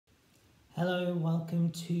Hello, welcome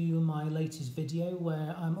to my latest video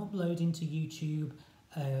where I'm uploading to YouTube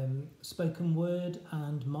spoken word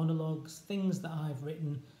and monologues, things that I've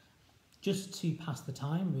written just to pass the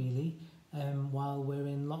time really while we're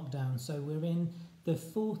in lockdown. So we're in the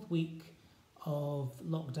 4th week of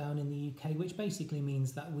lockdown in the UK, which basically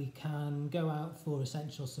means that we can go out for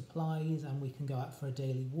essential supplies and we can go out for a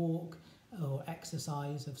daily walk or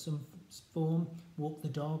exercise of some form, walk the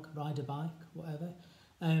dog, ride a bike, whatever.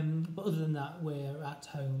 But other than that, we're at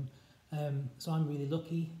home. So I'm really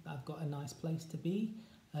lucky that I've got a nice place to be.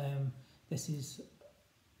 This is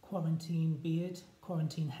quarantine beard,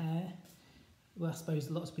 quarantine hair. Well, I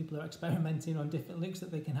suppose lots of people are experimenting on different looks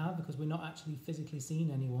that they can have because we're not actually physically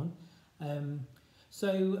seeing anyone.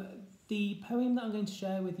 So the poem that I'm going to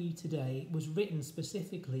share with you today was written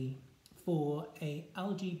specifically for a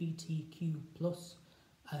LGBTQ plus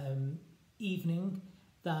evening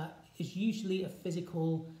that is usually a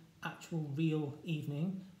physical, actual, real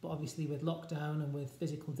evening, but obviously with lockdown and with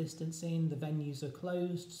physical distancing, the venues are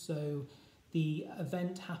closed. So the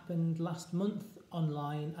event happened last month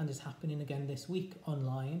online and is happening again this week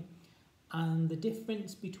online. And the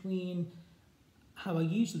difference between how I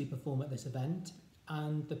usually perform at this event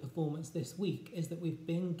and the performance this week is that we've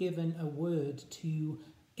been given a word to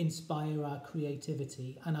inspire our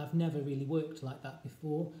creativity, and I've never really worked like that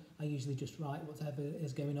before. I usually just write whatever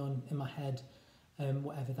is going on in my head,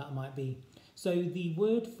 whatever that might be. So the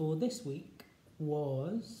word for this week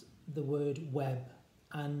was the word web,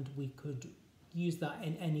 and we could use that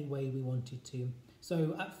in any way we wanted to.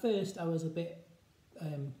 So at first I was a bit, I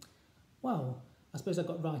suppose I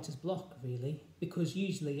got writer's block really, because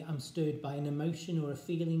usually I'm stirred by an emotion or a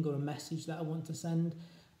feeling or a message that I want to send.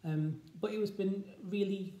 But it's been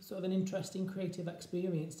really sort of an interesting creative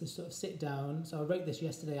experience to sort of sit down. So I wrote this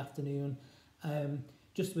yesterday afternoon,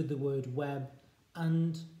 just with the word web,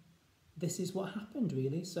 and this is what happened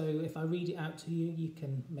really. So if I read it out to you, you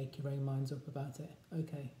can make your own minds up about it.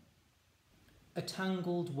 Okay. A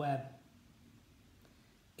tangled web.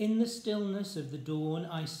 In the stillness of the dawn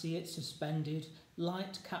I see it suspended,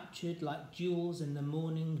 light captured like jewels in the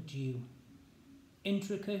morning dew.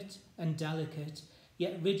 Intricate and delicate,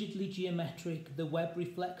 yet rigidly geometric, the web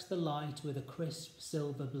reflects the light with a crisp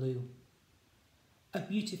silver blue. A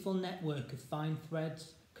beautiful network of fine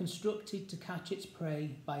threads constructed to catch its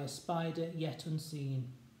prey by a spider yet unseen.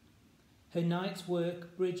 Her night's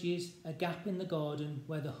work bridges a gap in the garden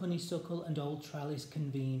where the honeysuckle and old trellis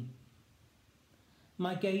convene.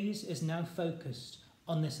 My gaze is now focused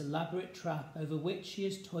on this elaborate trap over which she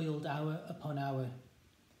has toiled hour upon hour,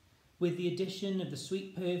 with the addition of the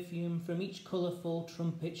sweet perfume from each colourful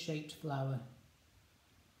trumpet-shaped flower.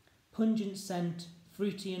 Pungent scent,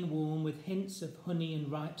 fruity and warm, with hints of honey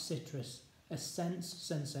and ripe citrus, a sense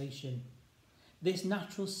sensation. This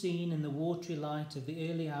natural scene in the watery light of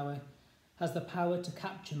the early hour has the power to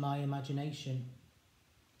capture my imagination.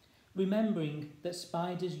 Remembering that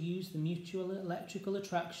spiders use the mutual electrical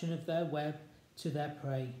attraction of their web to their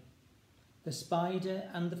prey. The spider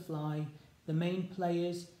and the fly, the main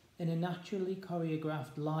players in a naturally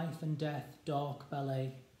choreographed life and death dark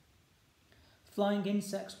ballet. Flying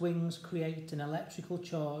insects' wings create an electrical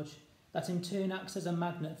charge that in turn acts as a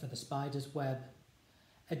magnet for the spider's web.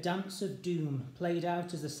 A dance of doom played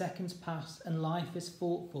out as the seconds pass and life is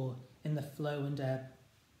fought for in the flow and ebb.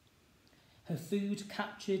 Her food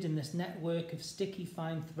captured in this network of sticky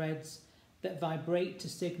fine threads that vibrate to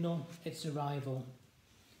signal its arrival.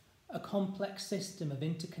 A complex system of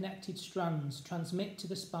interconnected strands transmit to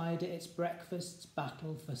the spider its breakfast's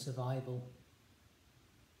battle for survival.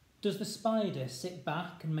 Does the spider sit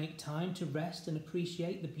back and make time to rest and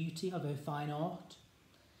appreciate the beauty of her fine art?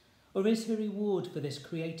 Or is her reward for this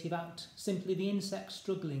creative act simply the insect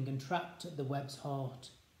struggling and trapped at the web's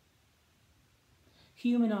heart?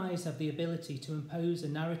 Human eyes have the ability to impose a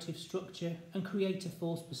narrative structure and create a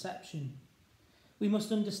false perception. We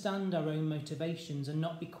must understand our own motivations and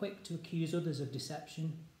not be quick to accuse others of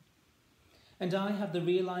deception. And I have the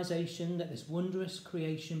realisation that this wondrous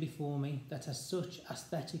creation before me that has such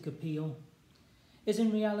aesthetic appeal is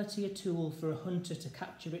in reality a tool for a hunter to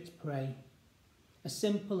capture its prey, a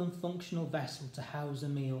simple and functional vessel to house a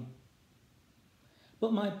meal.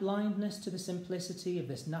 But my blindness to the simplicity of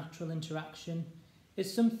this natural interaction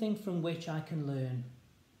is something from which I can learn.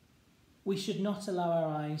 We should not allow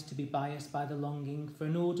our eyes to be biased by the longing for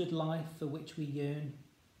an ordered life for which we yearn.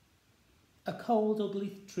 A cold,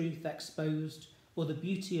 ugly truth exposed, or the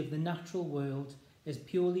beauty of the natural world, is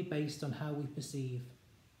purely based on how we perceive.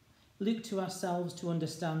 Look to ourselves to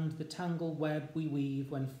understand the tangled web we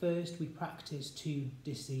weave when first we practice to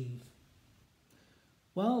deceive.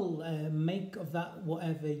 Well, make of that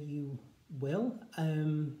whatever you Will.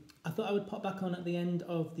 I thought I would pop back on at the end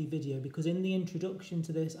of the video because in the introduction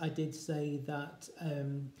to this I did say that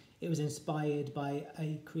it was inspired by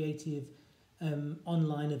a creative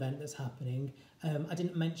online event that's happening. I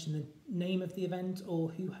didn't mention the name of the event or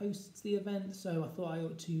who hosts the event, so I thought I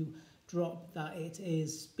ought to drop that it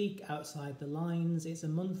is Speak Outside the Lines. It's a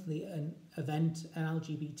monthly event, an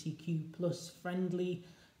LGBTQ plus friendly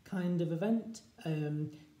kind of event.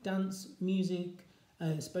 Dance, music,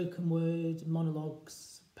 spoken word,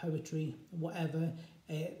 monologues, poetry, whatever.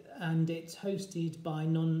 And it's hosted by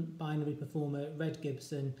non-binary performer Red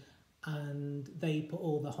Gibson, and they put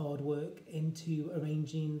all the hard work into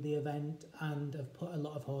arranging the event and have put a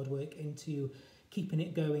lot of hard work into keeping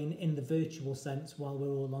it going in the virtual sense while we're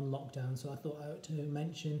all on lockdown. So I thought I ought to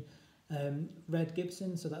mention Red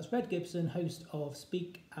Gibson. So that's Red Gibson, host of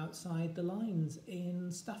Speak Outside the Lines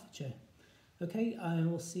in Staffordshire. Okay, I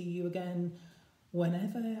will see you again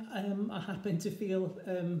whenever I happen to feel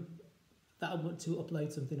that I want to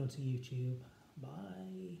upload something onto YouTube.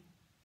 Bye.